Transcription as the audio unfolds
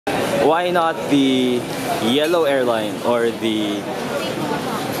Why not the yellow airline or the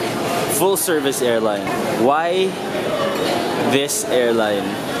full service airline? Why this airline?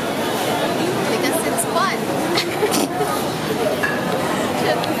 Because it's fun.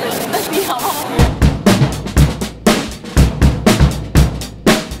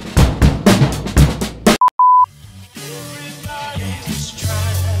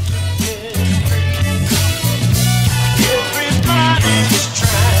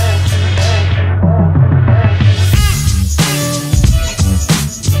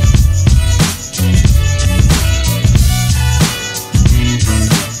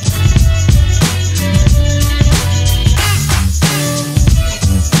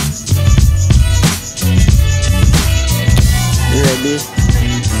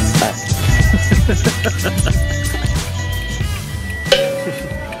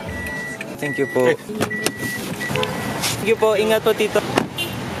 Thank you po. Thank you po. Ingat po, Tito.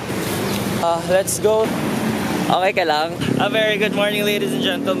 Let's go. Okay ka lang? A very good morning, ladies and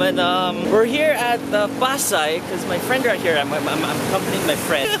gentlemen. We're here at Pasay because my friend right here, I'm accompanying my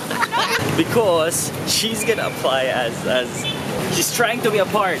friend because she's gonna apply as she's trying to be a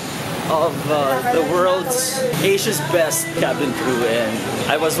part of the world's Asia's best cabin crew, and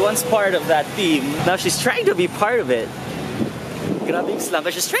I was once part of that team. Now she's trying to be part of it. Grabe yung slam,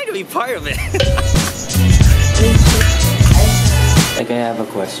 but she's trying to be part of it. Like, I have a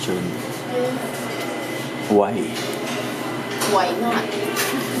question. Why? Why not?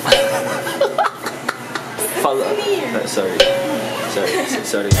 Follow. Sorry.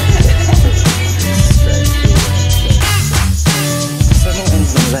 Saan ang end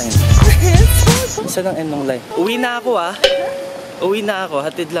ng line? Saan ang end ng line? Uwi na ako ah. Uwi na ako.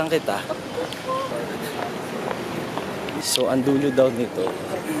 Hatid lang kita. So, ang dulo daw nito.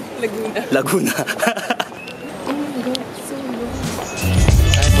 Laguna. Oh my God, so long.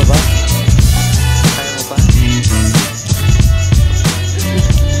 Kaya mo ba? Kaya mo ba?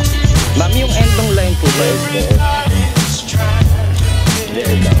 Ma'am, yung end ng line po ba is there? There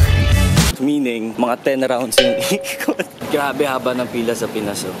daw. Meaning, mga 10 rounds yung ikot. Grabe haba ng pila sa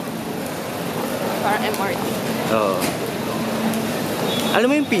Pinas. Oh. Para MRT. Oo. Alam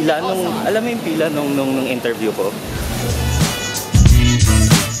mo yung pila nung interview ko?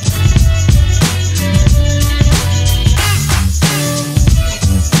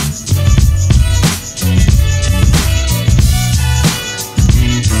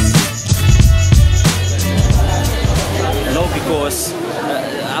 Because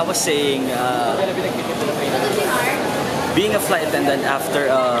I was saying being a flight attendant after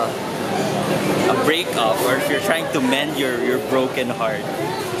a breakup, or if you're trying to mend your broken heart,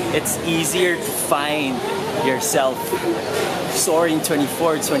 it's easier to find yourself soaring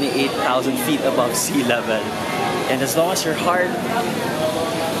 28,000 feet above sea level. And as long as your heart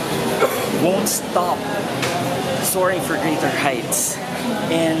won't stop soaring for greater heights,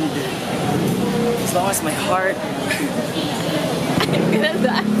 and as long as my heart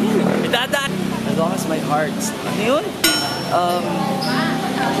as long as my heart, ano yun?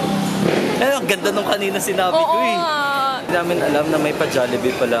 Ang ganda nung kanina sinabi ko eh. Hindi namin alam na may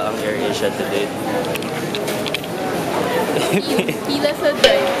pa-Jollibee pala ang AirAsia today. Pila sa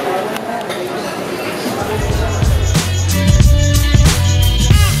drive.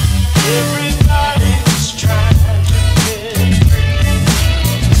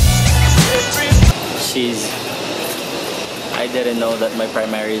 I didn't know that my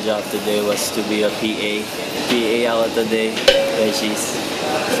primary job today was to be a PA. PA ako today. Kaya she's...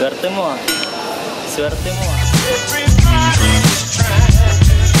 Swerte mo ah. Swerte mo ah. Everybody's trying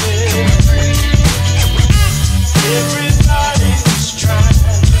to get free. Everybody's trying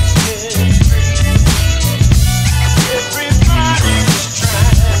to get free. Everybody's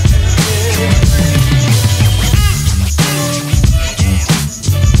trying to get free.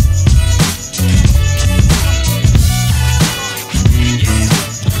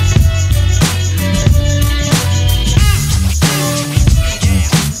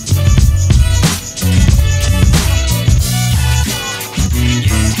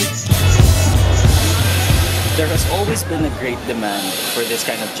 There has always been a great demand for this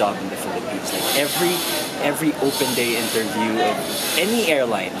kind of job in the Philippines. Like every open day interview of any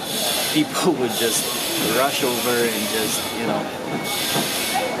airline, people would just rush over and just, you know,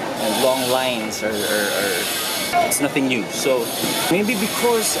 and long lines are it's nothing new. So maybe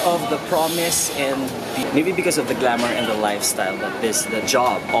because of the promise and maybe because of the glamour and the lifestyle that the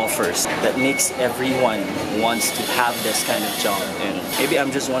job offers, that makes everyone wants to have this kind of job. And maybe I'm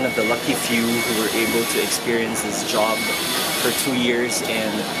just one of the lucky few who were able to experience this job for 2 years,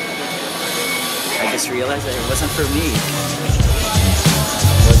 and I just realized that it wasn't for me.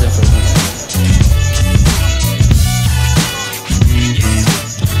 It wasn't for me.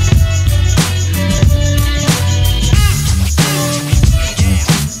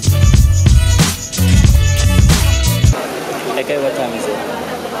 is it?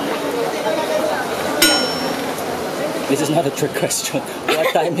 This is not a trick question.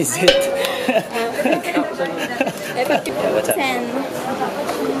 What time is it? Yeah, what's up? 10.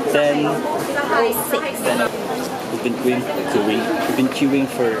 10. 6. 10. We've been queuing. We've been queuing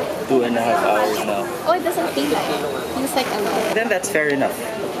for 2.5 hours now. Oh, it doesn't feel like it. Feels like a lot. Then that's fair enough.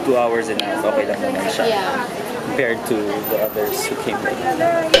 2 hours and a half. Okay lang naman siya. Yeah. Compared to the others who came late.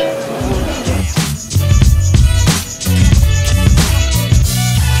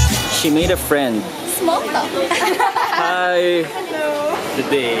 She made a friend. Small talk. Hi! Hello.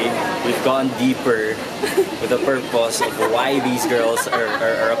 Today, we've gone deeper with the purpose of why these girls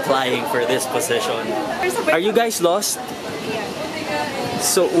are applying for this position. Are you guys lost?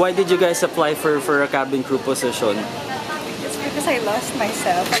 So why did you guys apply for a cabin crew position? It's because I lost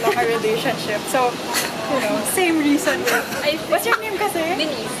myself along a relationship. So, you know, same reason. What's your name kasi?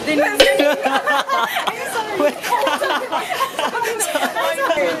 Denise. Denise. I'm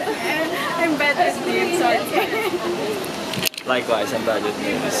sorry. I'm bad at names, sorry. Likewise, I'm bad with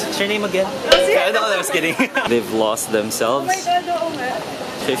names. What's your name again? Oh, No, I was kidding. They've lost themselves. Oh my God, oo nga.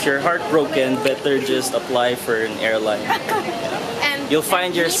 So if you're heartbroken, better just apply for an airline. And You'll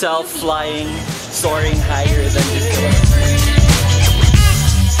find yourself flying, soaring higher than before.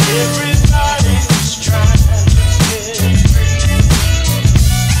 Everybody's trying to get free.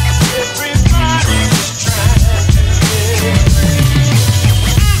 Everybody's trying to get free.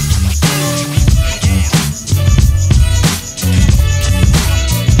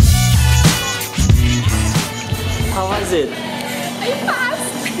 How was it? I passed.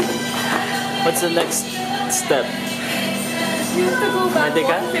 What's the next step? You have to go back Pwede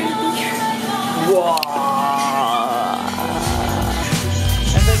ka? 1:30. Wow!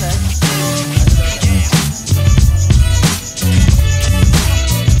 And then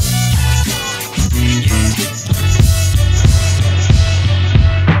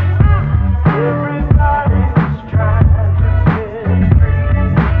Everybody's trying to get free.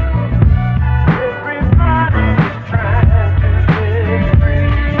 Everybody's trying to get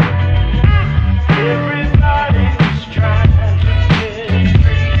free. Everybody's trying to get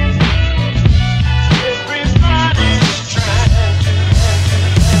free. Everybody's trying to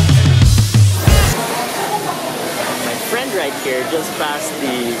my friend right here just passed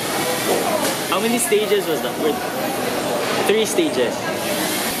the... How many stages was that? 3 stages.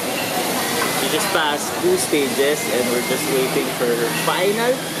 She just passed 2 stages and we're just waiting for her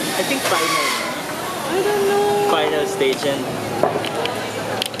final. I think final. I don't know. Final stage and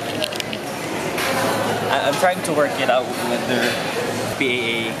I'm trying to work it out with their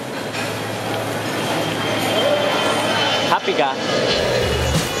PAA. Happy ka?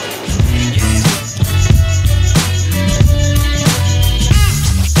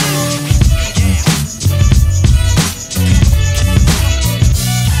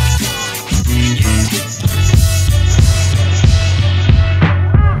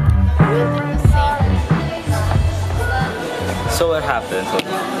 So what happened?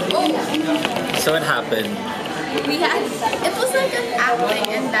 So what happened? We had, it was like an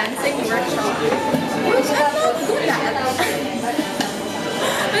acting and dancing workshop, which I'm not good at.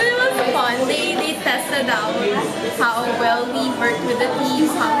 But it was fun. They tested out how well we worked with the team,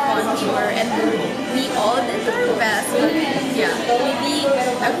 how fun we were, and we all did our best. But yeah, maybe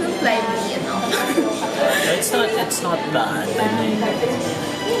I couldn't play me enough. It's not bad. I mean,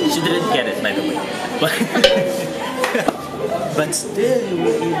 she didn't get it, by the way. But still, you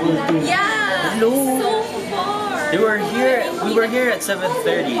were able to. Yeah, Hello. so far. We were here at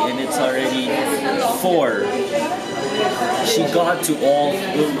 7:30 and it's already 4. She got through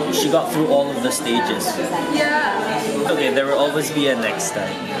all of the stages. Yeah, Okay, there will always be a next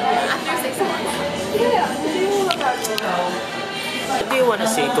time. after 6 months. What do you want to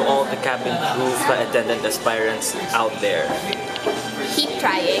say to all the cabin crew flight attendant aspirants out there? Keep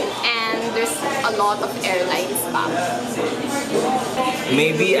trying, and there's a lot of airline spam.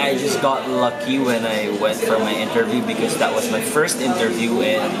 Maybe I just got lucky when I went for my interview because that was my first interview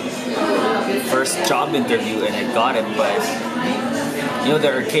and first job interview and I got it. But you know,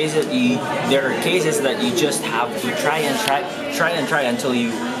 there are cases that you just have to try until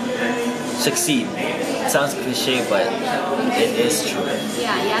you succeed. It sounds cliche, but it is true.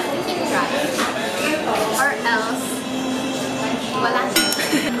 Yeah, you have to keep trying. Or else, wala na.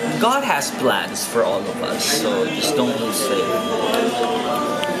 God has plans for all of us, so just don't lose faith.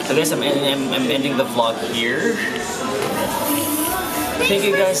 I guess I'm ending the vlog here. Thank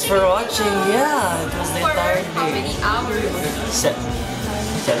you guys for watching. Yeah, it was the For entire how day. many hours? 7,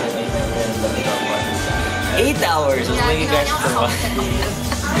 8 hours. Thank you guys for watching.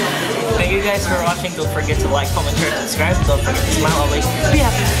 Thank you guys for watching. Don't forget to like, comment, share, subscribe. Don't forget to smile always. Be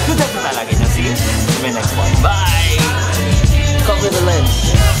happy. Good time palagi. And see you in my next one. Bye! Cover the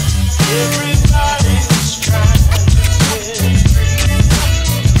lens.